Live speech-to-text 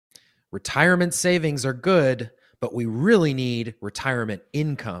Retirement savings are good, but we really need retirement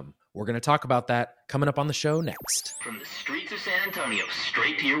income. We're going to talk about that coming up on the show next. From the streets of San Antonio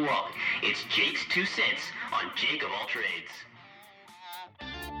straight to your wallet, it's Jake's 2 cents on Jake of All Trades.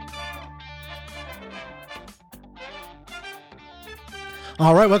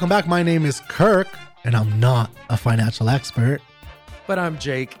 All right, welcome back. My name is Kirk, and I'm not a financial expert. But I'm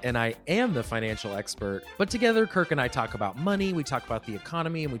Jake, and I am the financial expert. But together, Kirk and I talk about money, we talk about the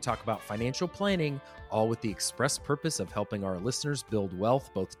economy, and we talk about financial planning, all with the express purpose of helping our listeners build wealth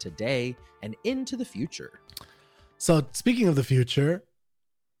both today and into the future. So speaking of the future,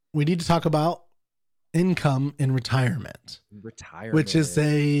 we need to talk about income in retirement. Which is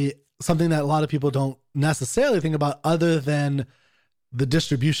something that a lot of people don't necessarily think about other than the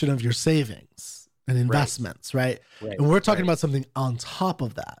distribution of your savings and investments, right? And we're talking about something on top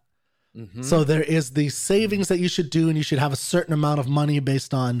of that. Mm-hmm. So there is the savings that you should do, and you should have a certain amount of money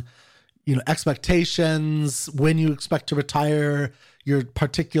based on, expectations, when you expect to retire, your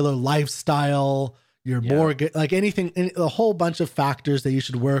particular lifestyle, your mortgage, like anything, a whole bunch of factors that you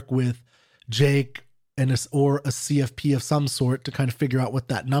should work with Jake or a CFP of some sort to kind of figure out what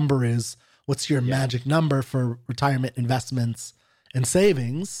that number is. What's your magic number for retirement investments and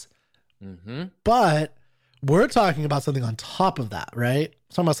savings? Mm-hmm. But we're talking about something on top of that, right?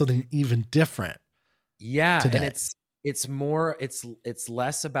 We're talking about something even different. Yeah. Today. And it's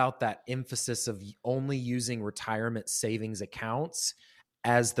less about that emphasis of only using retirement savings accounts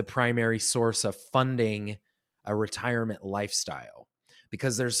as the primary source of funding a retirement lifestyle.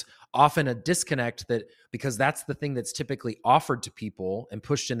 Because there's often a disconnect because that's the thing that's typically offered to people and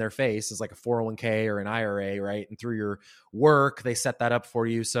pushed in their face is like a 401k or an IRA, right? And through your work, they set that up for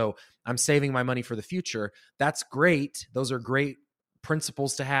you. So I'm saving my money for the future. That's great. Those are great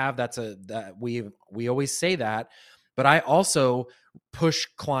principles to have. We always say that. But I also push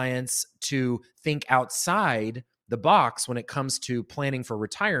clients to think outside the box when it comes to planning for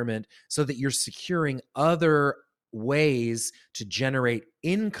retirement so that you're securing other ways to generate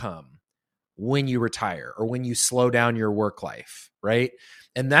income when you retire or when you slow down your work life, right?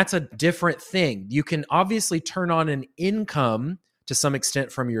 And that's a different thing. You can obviously turn on an income to some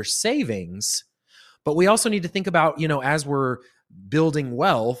extent from your savings, but we also need to think about, as we're building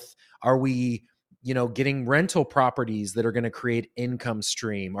wealth, are we, getting rental properties that are going to create income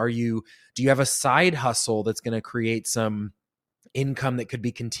stream? Do you have a side hustle that's going to create some income that could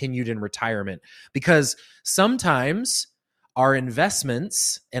be continued in retirement? Because sometimes our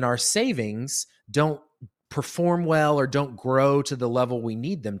investments and our savings don't perform well or don't grow to the level we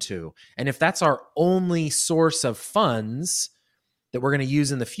need them to. And if that's our only source of funds that we're going to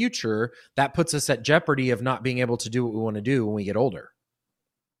use in the future, that puts us at jeopardy of not being able to do what we want to do when we get older.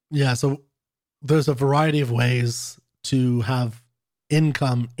 Yeah. So there's a variety of ways to have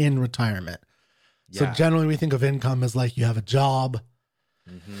income in retirement. So generally we think of income as like you have a job,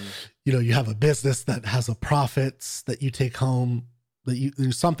 you have a business that has a profits that you take home, that you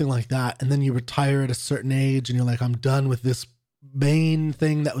do something like that. And then you retire at a certain age and you're like, I'm done with this main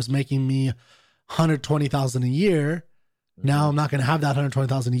thing that was making me $120,000 a year. Now I'm not going to have that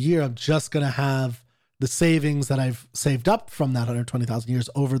 $120,000 a year. I'm just going to have the savings that I've saved up from that $120,000 years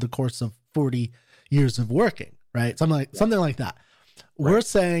over the course of 40 years of working, right? Something like that. Right. We're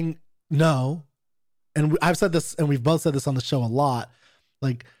saying no. And I've said this, and we've both said this on the show a lot.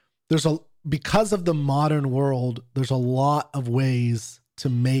 Like, because of the modern world, there's a lot of ways to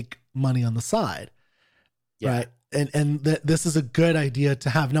make money on the side, right? And this is a good idea to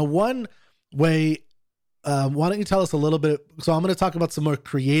have. Now, one way, why don't you tell us a little bit? So I'm going to talk about some more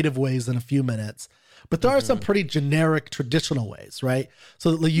creative ways in a few minutes, but there are some pretty generic traditional ways, right?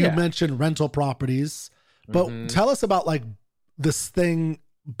 So you mentioned rental properties, but tell us about like this thing,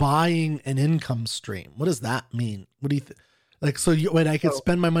 buying an income stream. What does that mean? What do you think? Like, so I could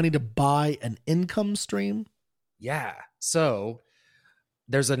spend my money to buy an income stream? Yeah. So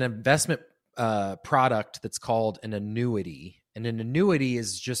there's an investment product that's called an annuity. And an annuity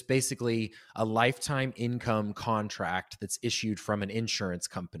is just basically a lifetime income contract that's issued from an insurance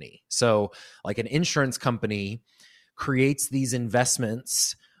company. So like an insurance company creates these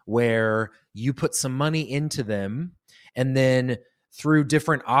investments where you put some money into them, and then through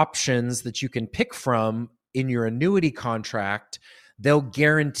different options that you can pick from in your annuity contract, they'll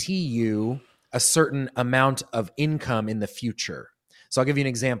guarantee you a certain amount of income in the future. So I'll give you an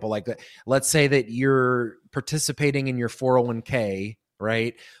example. Like, let's say that you're participating in your 401k,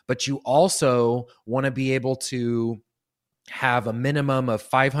 right? But you also want to be able to have a minimum of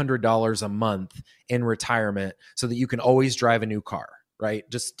 $500 a month in retirement so that you can always drive a new car, right?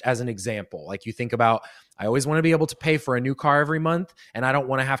 Just as an example, like you think about, I always want to be able to pay for a new car every month, and I don't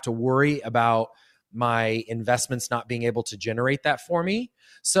want to have to worry about my investments not being able to generate that for me.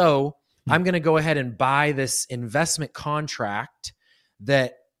 So I'm going to go ahead and buy this investment contract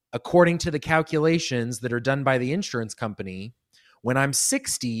that, according to the calculations that are done by the insurance company, when I'm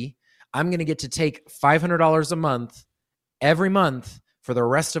 60, I'm going to get to take $500 a month every month for the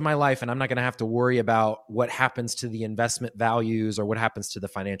rest of my life, and I'm not going to have to worry about what happens to the investment values or what happens to the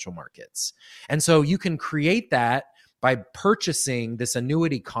financial markets. And so you can create that by purchasing this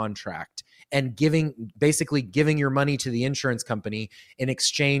annuity contract and basically giving your money to the insurance company in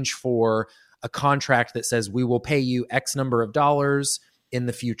exchange for a contract that says we will pay you X number of dollars in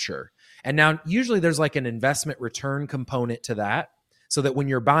the future. And now usually there's like an investment return component to that, so that when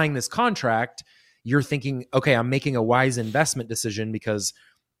you're buying this contract, you're thinking, okay, I'm making a wise investment decision because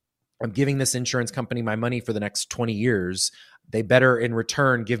I'm giving this insurance company my money for the next 20 years. They better in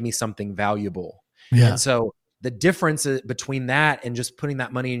return give me something valuable. Yeah. And so the difference between that and just putting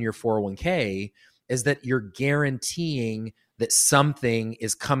that money in your 401k is that you're guaranteeing that something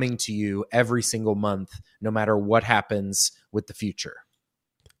is coming to you every single month, no matter what happens with the future.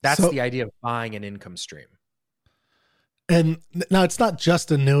 That's the idea of buying an income stream. And now it's not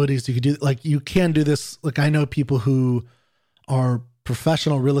just annuities. You could do, like, you can do this. Like, I know people who are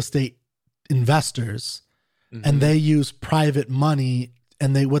professional real estate investors, and they use private money,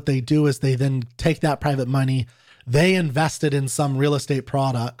 and what they do is they then take that private money, they invest it in some real estate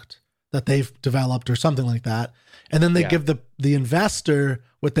product that they've developed or something like that. And then they give the investor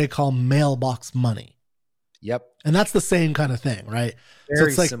what they call mailbox money. Yep. And that's the same kind of thing, right? Very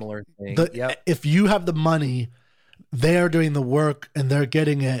it's like similar thing. If you have the money, they're doing the work and they're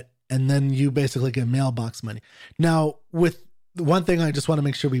getting it, and then you basically get mailbox money. Now, with one thing I just want to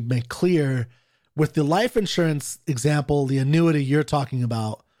make sure we make clear, with the life insurance example, the annuity you're talking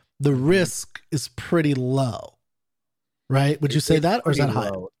about, the risk is pretty low, right? Would you say that, or is that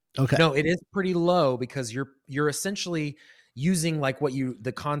high? Okay. No, it is pretty low because you're essentially using like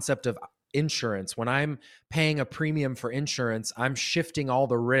the concept of insurance. When I'm paying a premium for insurance, I'm shifting all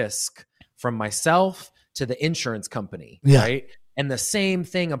the risk from myself to the insurance company, right? And the same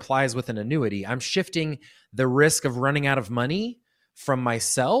thing applies with an annuity. I'm shifting the risk of running out of money from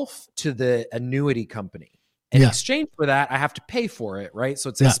myself to the annuity company. In exchange for that, I have to pay for it, right? So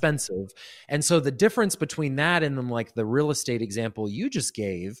it's expensive. And so the difference between that and then like the real estate example you just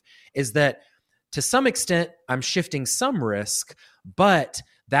gave is that to some extent, I'm shifting some risk, but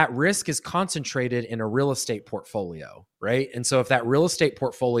that risk is concentrated in a real estate portfolio, right? And so if that real estate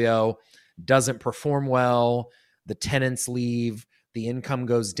portfolio doesn't perform well, the tenants leave, the income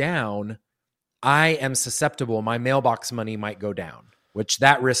goes down, I am susceptible. My mailbox money might go down, which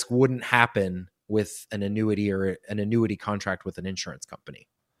that risk wouldn't happen with an annuity or an annuity contract with an insurance company.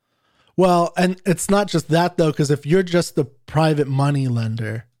 Well, and it's not just that though, because if you're just the private money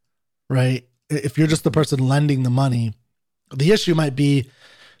lender, right? If you're just the person lending the money, the issue might be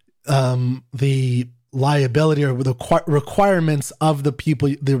the liability or the requirements of the people,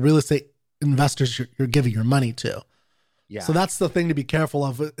 the real estate investors you're giving your money to. Yeah. So that's the thing to be careful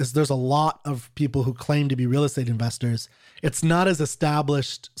of, is there's a lot of people who claim to be real estate investors. It's not as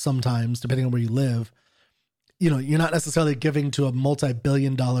established sometimes, depending on where you live. You know, you're not necessarily giving to a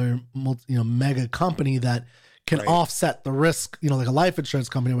multi-billion-dollar, mega company that can offset the risk, like a life insurance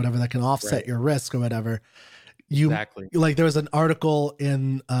company or whatever that can offset your risk or whatever. Exactly. Like there was an article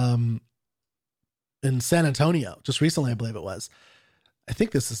in San Antonio just recently, I believe it was. I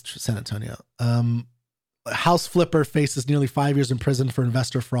think this is San Antonio. House flipper faces nearly 5 years in prison for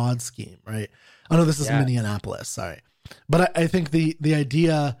investor fraud scheme, right? Oh no, this is Minneapolis. Sorry. But I think the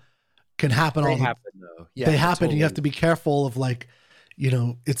idea can happen. They happen. Totally. You have to be careful of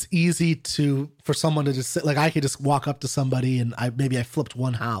it's easy for someone to just sit, I could just walk up to somebody and I flipped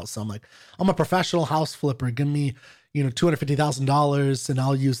one house. So I'm like, I'm a professional house flipper. Give me, $250,000 and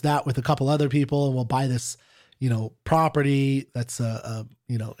I'll use that with a couple other people and we'll buy this, property that's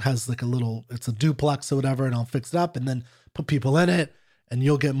has it's a duplex or whatever, and I'll fix it up and then put people in it and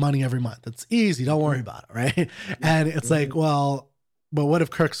you'll get money every month. It's easy. Don't worry about it. Right. And it's like, well, but what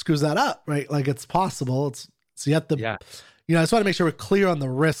if Kirk screws that up? Right. Like it's possible. So you have to, I just want to make sure we're clear on the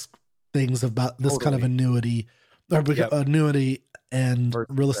risk things about this kind of annuity or annuity and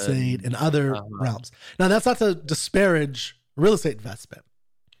real estate and other realms. Now that's not to disparage real estate investment.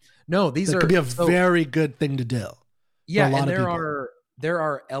 No, it could be a very good thing to do. Yeah, and there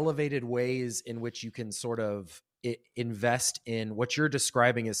are elevated ways in which you can sort of invest in what you're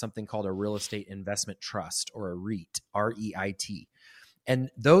describing as something called a real estate investment trust or a REIT, REIT.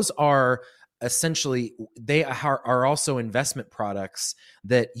 And those are essentially they are also investment products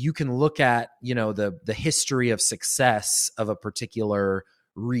that you can look at, the history of success of a particular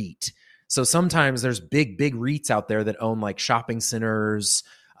REIT. So sometimes there's big REITs out there that own like shopping centers.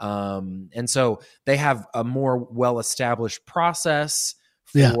 And so they have a more well-established process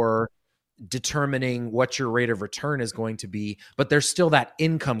for determining what your rate of return is going to be, but there's still that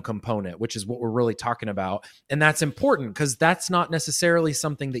income component, which is what we're really talking about. And that's important because that's not necessarily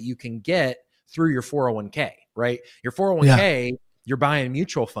something that you can get through your 401k, right? Your 401k, you're buying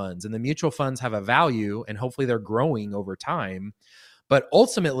mutual funds, and the mutual funds have a value, and hopefully they're growing over time. But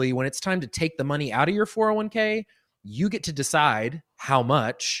ultimately, when it's time to take the money out of your 401k, you get to decide how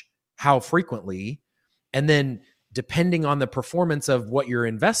much, how frequently, and then depending on the performance of what your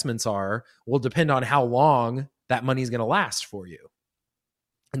investments are, will depend on how long that money is going to last for you.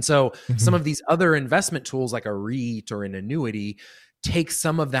 And so some of these other investment tools like a REIT or an annuity take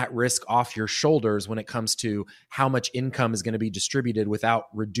some of that risk off your shoulders when it comes to how much income is going to be distributed without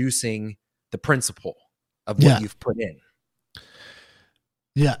reducing the principal of what you've put in.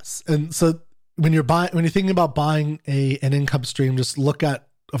 Yes. And so when you're thinking about buying an income stream, just look at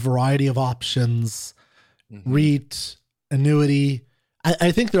a variety of options. REIT, annuity.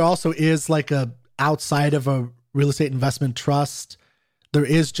 I think there also is like outside of a real estate investment trust, there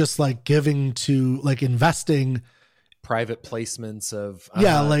is just like giving to like investing, private placements of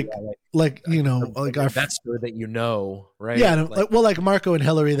like our investor that right? Yeah, like Marco and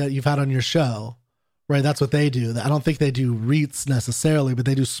Hillary that you've had on your show, right? That's what they do. I don't think they do REITs necessarily, but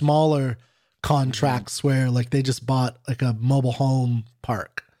they do smaller contracts where like they just bought like a mobile home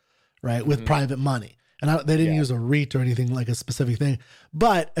park, right, with private money. And they didn't use a REIT or anything like a specific thing.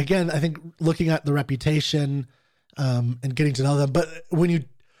 But again, I think looking at the reputation and getting to know them. But when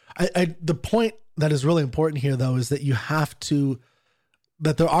the point that is really important here, though, is that you have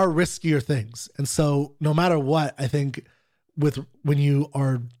that there are riskier things. And so no matter what, I think when you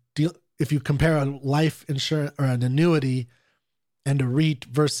are, if you compare a life insurance or an annuity and a REIT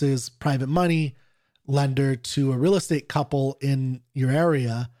versus private money lender to a real estate couple in your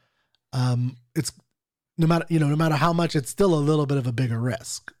area, it's, no matter how much, it's still a little bit of a bigger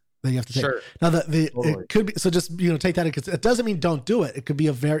risk that you have to take. Sure. Now it could be, so just, take that because it doesn't mean don't do it. It could be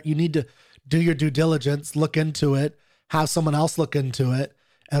you need to do your due diligence, look into it, have someone else look into it.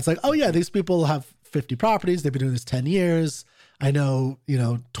 And it's like, oh yeah, these people have 50 properties. They've been doing this 10 years. I know,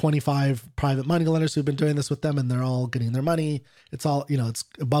 25 private money lenders who've been doing this with them and they're all getting their money. It's all, it's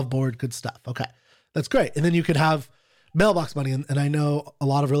above board, good stuff. Okay. That's great. And then you could have mailbox money. And I know a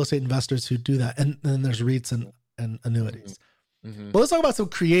lot of real estate investors who do that. And then there's REITs and annuities. But let's talk about some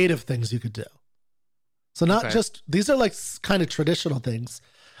creative things you could do. So not just, these are like kind of traditional things.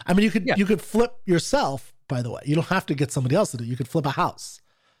 I mean, you could flip yourself, by the way. You don't have to get somebody else to do it. You could flip a house,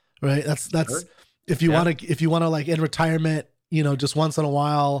 right? That's sure. If you want to like in retirement, just once in a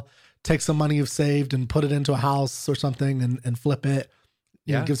while, take some money you've saved and put it into a house or something and flip it.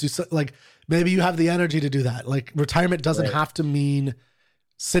 It gives you like, maybe you have the energy to do that. Like retirement doesn't have to mean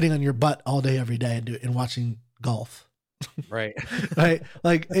sitting on your butt all day, every day and watching golf. Right. Right.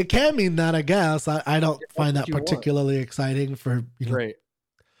 Like it can mean that, I guess. I don't find that particularly exciting for,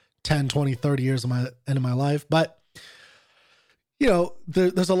 10, 20, 30 years of my end of my life. But,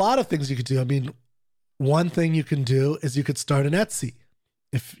 there's a lot of things you could do. I mean, one thing you can do is you could start an Etsy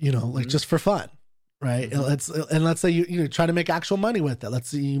if, like just for fun. Right. Let's say you try to make actual money with it. Let's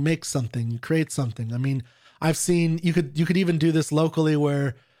say you make something, you create something. I mean, I've seen you could even do this locally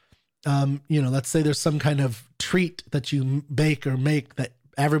where, let's say there's some kind of treat that you bake or make that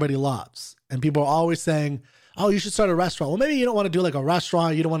everybody loves. And people are always saying, oh, you should start a restaurant. Well, maybe you don't want to do like a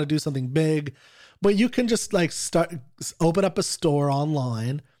restaurant. You don't want to do something big, but you can just like open up a store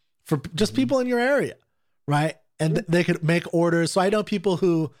online for just people in your area. Right. And they could make orders. So I know people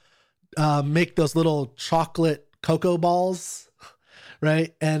who make those little chocolate cocoa balls,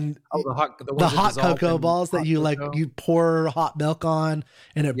 right? And the hot cocoa balls that you pour hot milk on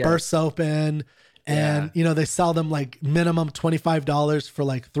and it bursts open. And, they sell them like minimum $25 for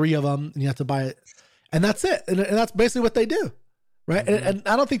like 3 of them and you have to buy it. And that's it. And that's basically what they do. Right. And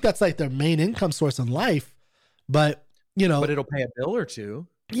I don't think that's like their main income source in life, but but it'll pay a bill or two.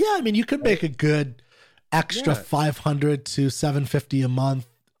 Yeah. I mean, you could make a good extra $500 to $750 a month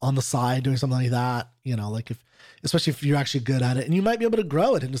on the side doing something like that, like especially if you're actually good at it, and you might be able to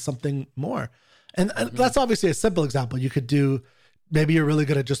grow it into something more. And that's obviously a simple example. You could do, maybe you're really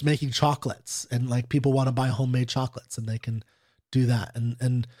good at just making chocolates and like people want to buy homemade chocolates and they can do that.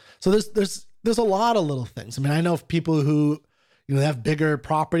 And so there's a lot of little things. I mean, I know people who, they have bigger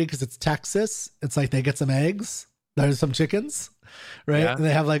property because it's Texas. It's like they get some eggs, There's some chickens, right? Yeah. And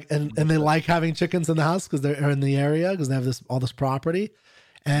they have like, and they like having chickens in the house because they're in the area because they have all this property.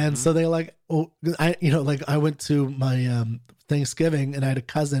 And so they like, oh, I went to my Thanksgiving and I had a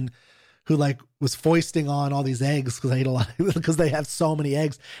cousin who like was foisting on all these eggs because I ate a lot because they have so many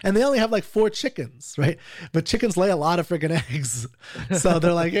eggs and they only have like 4 chickens, right? But chickens lay a lot of freaking eggs. So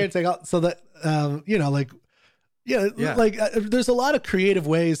they're like, here, take out. So that, there's a lot of creative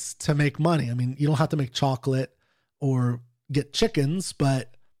ways to make money. I mean, you don't have to make chocolate or get chickens,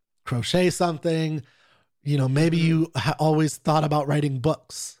 but crochet something, maybe you always thought about writing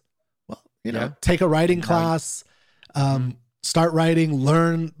books. Well, take a writing class, start writing,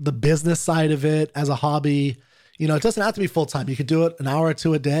 learn the business side of it as a hobby. It doesn't have to be full-time. You could do it an hour or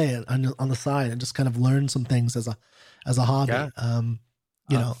 2 a day on the side and just kind of learn some things as a hobby.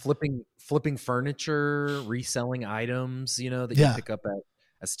 Yeah. Flipping furniture, reselling items, that you pick up at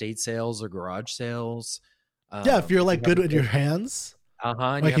estate sales or garage sales. If you're like good with your hands,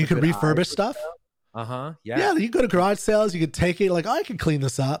 like you could refurbish stuff. Yeah, you go to garage sales, you could take it like, I can clean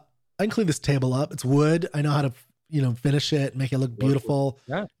this up. I can clean this table up. It's wood. I know how to, finish it, make it look beautiful.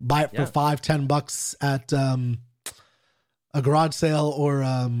 Yeah. Buy it for $5-10 at a garage sale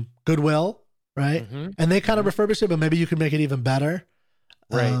or Goodwill, right? And they kind of refurbish it, but maybe you can make it even better.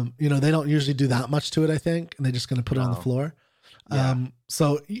 Right. They don't usually do that much to it, I think, and they're just going to put it on the floor. Yeah.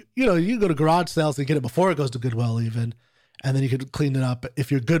 So you go to garage sales and get it before it goes to Goodwill even, and then you could clean it up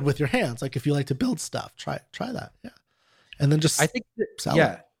if you're good with your hands. Like if you like to build stuff, try that. Yeah. And then just sell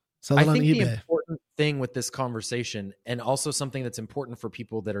it on eBay. The important thing with this conversation, and also something that's important for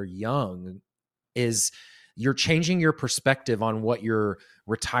people that are young, is you're changing your perspective on what your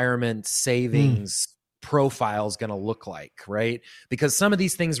retirement savings profile is going to look like, right? Because some of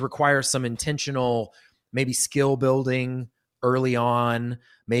these things require some intentional, maybe skill building early on,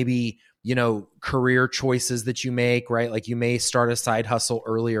 maybe, career choices that you make, right? Like you may start a side hustle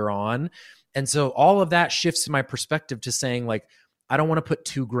earlier on. And so all of that shifts my perspective to saying like, I don't want to put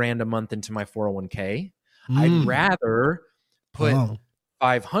 $2,000 a month into my 401k. I'd rather put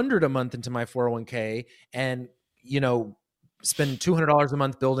 $500 a month into my 401k and, spend $200 a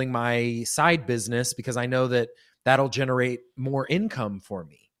month building my side business because I know that that'll generate more income for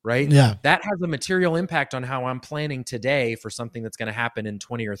me, right? Yeah. That has a material impact on how I'm planning today for something that's going to happen in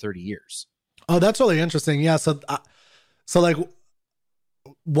 20 or 30 years. Oh, that's really interesting. Yeah. So like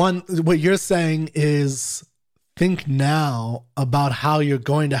what you're saying is think now about how you're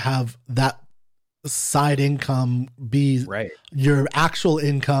going to have that side income be your actual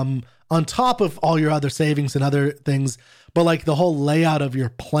income on top of all your other savings and other things. But like the whole layout of your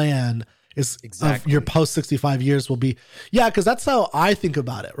plan is of your post 65 years will be, because that's how I think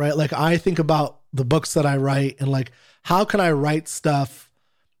about it, right? Like I think about the books that I write and like, how can I write stuff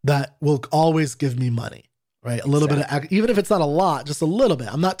that will always give me money, right? A little bit of, even if it's not a lot, just a little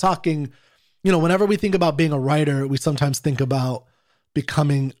bit. I'm not talking, whenever we think about being a writer, we sometimes think about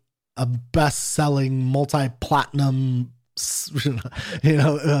becoming a best-selling multi-platinum singer.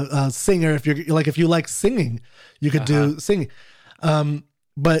 If you like singing, you could do singing.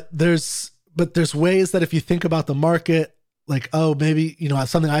 But there's ways that if you think about the market, like, oh, maybe,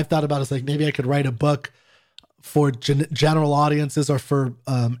 something I've thought about is like, maybe I could write a book for general audiences or for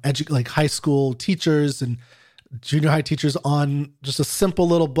like high school teachers and junior high teachers on just a simple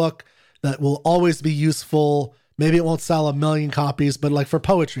little book that will always be useful. Maybe it won't sell 1 million copies, but like for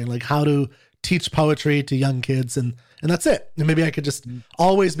poetry, like how to teach poetry to young kids. And that's it. And maybe I could just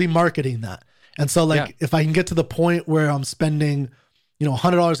always be marketing that. And so like, if I can get to the point where I'm spending,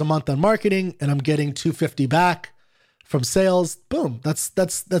 $100 a month on marketing and I'm getting $250 back from sales, boom,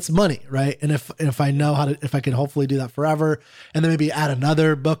 that's money. Right. And if I know if I can hopefully do that forever and then maybe add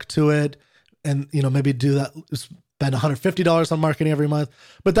another book to it and, maybe do that, spend $150 on marketing every month.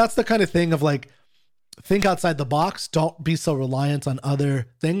 But that's the kind of thing of like, think outside the box. Don't be so reliant on other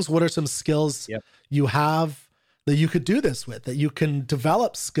things. What are some skills you have that you could do this with, that you can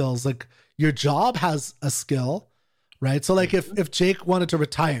develop skills? Like your job has a skill, right? So like if Jake wanted to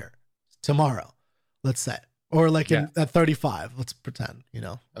retire tomorrow, let's say, or like at 35, let's pretend,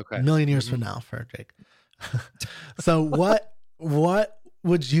 a million years from now for Jake. So what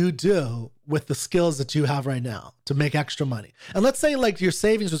would you do with the skills that you have right now to make extra money? And let's say like your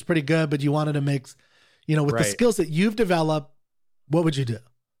savings was pretty good, but you wanted to make, with the skills that you've developed, what would you do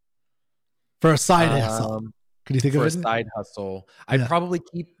for a side hustle? Can you think of it? For a side hustle, I'd probably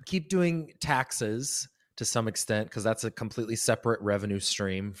keep doing taxes to some extent because that's a completely separate revenue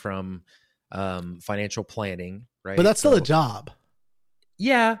stream from financial planning, right? But that's still a job.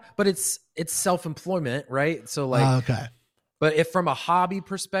 Yeah, but it's self-employment, right? So like, okay. But if from a hobby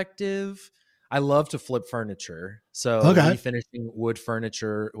perspective, I love to flip furniture. So Okay. refinishing wood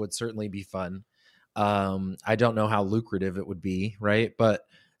furniture would certainly be fun. I don't know how lucrative it would be, right? But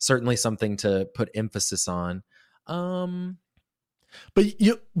certainly something to put emphasis on. But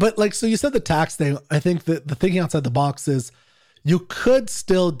like, so you said the tax thing. I think that the thinking outside the box is you could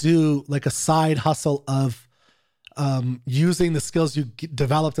still do like a side hustle of using the skills you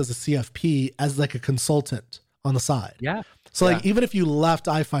developed as a CFP as like a consultant on the side. Yeah. So like, even if you left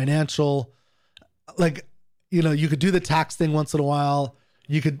iFinancial, like, you know, you could do the tax thing once in a while.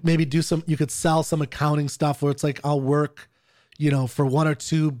 You could maybe you could sell some accounting stuff where it's like, I'll work, you know, for one or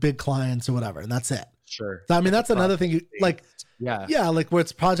two big clients or whatever. And that's it. Sure. So, I mean, that's another thing like where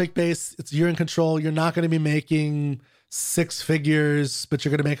it's project based, you're in control. You're not going to be making 6 figures, but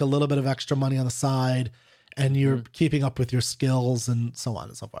you're going to make a little bit of extra money on the side, and you're keeping up with your skills and so on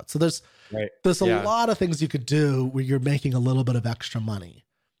and so forth. So there's a lot of things you could do where you're making a little bit of extra money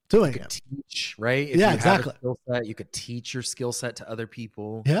doing it. Teach, right? If yeah, you exactly. Have a skill set, you could teach your skill set to other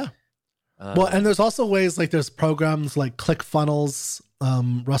people. Yeah. Well, and there's also ways like there's programs like ClickFunnels.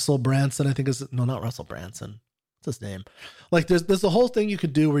 Russell Branson, I think not Russell Branson. What's his name? Like there's a whole thing you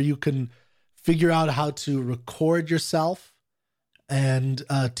could do where you can figure out how to record yourself and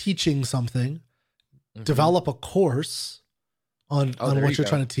teaching something, develop a course on what you're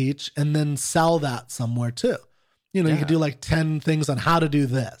trying to teach, and then sell that somewhere too. You know, you could do like 10 things on how to do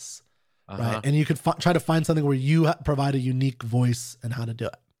this, right? And you could try to find something where you provide a unique voice and how to do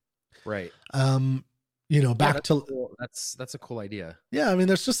it. Right. You know, back to cool. That's a cool idea. Yeah, I mean,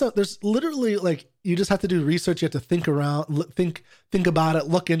 there's literally like you just have to do research. You have to think around, think about it,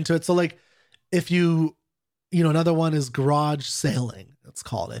 look into it. So like, if you know, another one is garage sailing. It's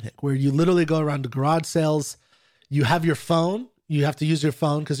called, I think, where you literally go around to garage sales. You have your phone. You have to use your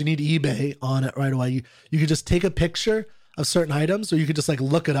phone because you need eBay on it right away. You could just take a picture of certain items, or you could just like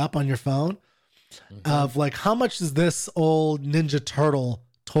look it up on your phone of like, how much does this old Ninja Turtle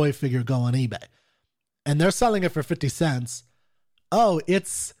toy figure go on eBay? And they're selling it for 50 cents. Oh,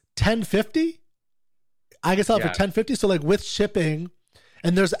 it's $10.50? I can sell it for $10.50. So like with shipping,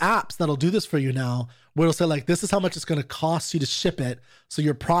 and there's apps that'll do this for you now, where it'll say like, this is how much it's going to cost you to ship it. So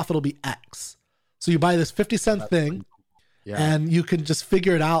your profit will be X. So you buy this 50-cent thing and you can just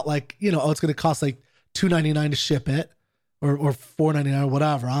figure it out. Like, you know, it's going to cost like $2.99 to ship it or $4.99 or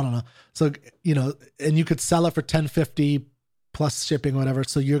whatever. I don't know. So, you know, and you could sell it for $10.50 plus shipping, whatever.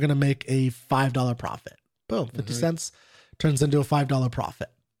 So you're going to make a $5 profit. Boom. 50 cents turns into a $5 profit.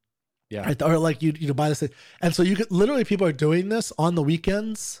 Yeah. Right? Or like you buy this. And so you could literally, people are doing this on the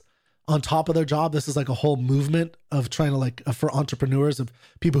weekends on top of their job. This is like a whole movement of trying to like, for entrepreneurs, of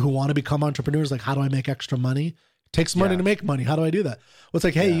people who want to become entrepreneurs. Like, how do I make extra money? It takes money to make money. How do I do that? Well, it's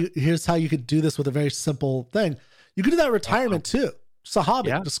like, hey, here's how you could do this with a very simple thing. You could do that in retirement too. It's a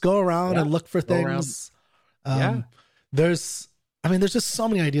hobby. Just go around and look for things. There's just so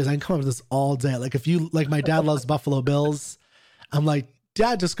many ideas. I can come up with this all day. Like if you, like my dad loves Buffalo Bills. I'm like,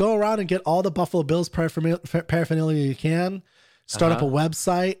 Dad, just go around and get all the Buffalo Bills paraphernalia you can. Start up a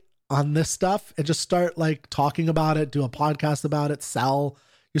website on this stuff and just start like talking about it, do a podcast about it, sell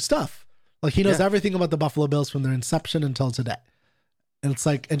your stuff. Like he knows everything about the Buffalo Bills from their inception until today. And it's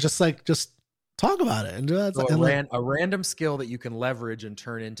like, and just talk about it. And so a random skill that you can leverage and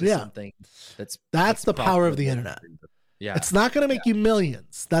turn into something that's the power of the internet. Yeah. It's not going to make you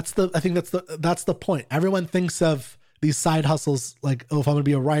millions. I think that's the point. Everyone thinks of these side hustles like, oh, if I'm going to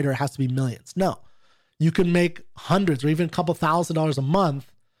be a writer, it has to be millions. No, you can make hundreds or even a couple $1,000s a month.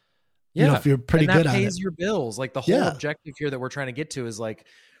 You know, if you're pretty good at it. That pays your bills. Like the whole objective here that we're trying to get to is like,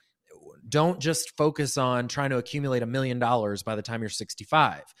 don't just focus on trying to accumulate $1 million by the time you're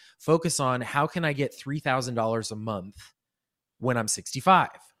 65. Focus on how can I get $3,000 a month when I'm 65,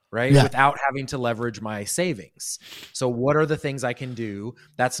 right? Yeah. Without having to leverage my savings. So what are the things I can do?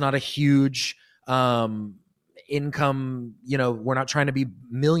 That's not a huge income. You know, we're not trying to be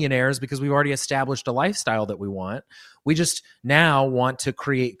millionaires because we've already established a lifestyle that we want. We just now want to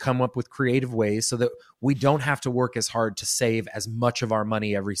come up with creative ways so that we don't have to work as hard to save as much of our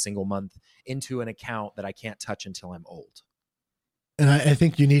money every single month into an account that I can't touch until I'm old. And I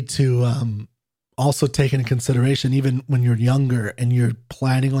think you need to also take into consideration, even when you're younger and you're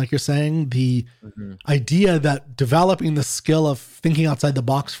planning, like you're saying, the idea that developing the skill of thinking outside the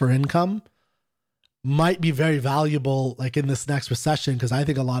box for income might be very valuable, like in this next recession, because I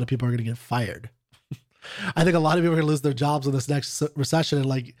think a lot of people are going to get fired. I think a lot of people are going to lose their jobs in this next recession. And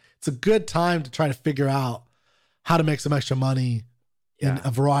like, it's a good time to try to figure out how to make some extra money in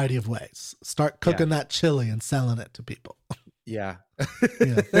a variety of ways. Start cooking that chili and selling it to people. Yeah.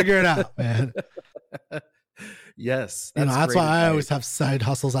 Figure it out, man. Yes. That's why I always have side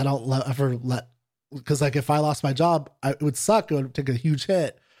hustles. I don't ever let, because like if I lost my job, it would suck. It would take a huge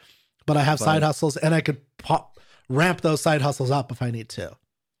hit, but I have side hustles and I could ramp those side hustles up if I need to.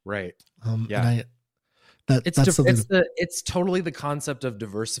 Right. Yeah. It's totally the concept of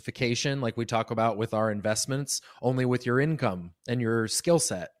diversification, like we talk about with our investments, only with your income and your skill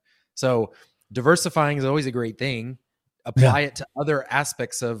set. So diversifying is always a great thing. Apply it to other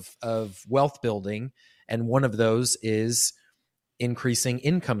aspects of wealth building. And one of those is increasing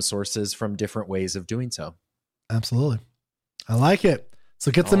income sources from different ways of doing so. Absolutely. I like it.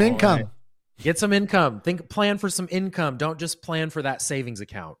 So get some income. Right. Get some income. Plan for some income. Don't just plan for that savings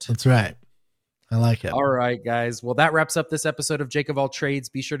account. That's right. I like it. All right, guys. Well, that wraps up this episode of Jake of All Trades.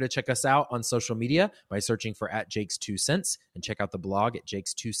 Be sure to check us out on social media by searching for @Jakes2Cents and check out the blog at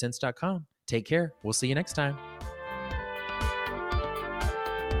jakes2cents.com. Take care. We'll see you next time.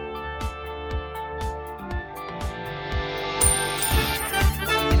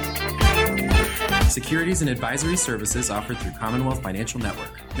 Securities and advisory services offered through Commonwealth Financial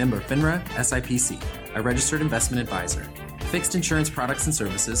Network. Member FINRA, SIPC. A registered investment advisor. Fixed insurance products and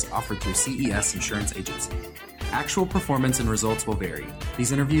services offered through CES Insurance Agency. Actual performance and results will vary.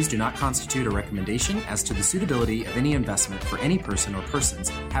 These interviews do not constitute a recommendation as to the suitability of any investment for any person or persons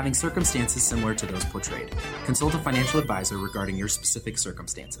having circumstances similar to those portrayed. Consult a financial advisor regarding your specific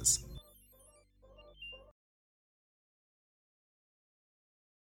circumstances.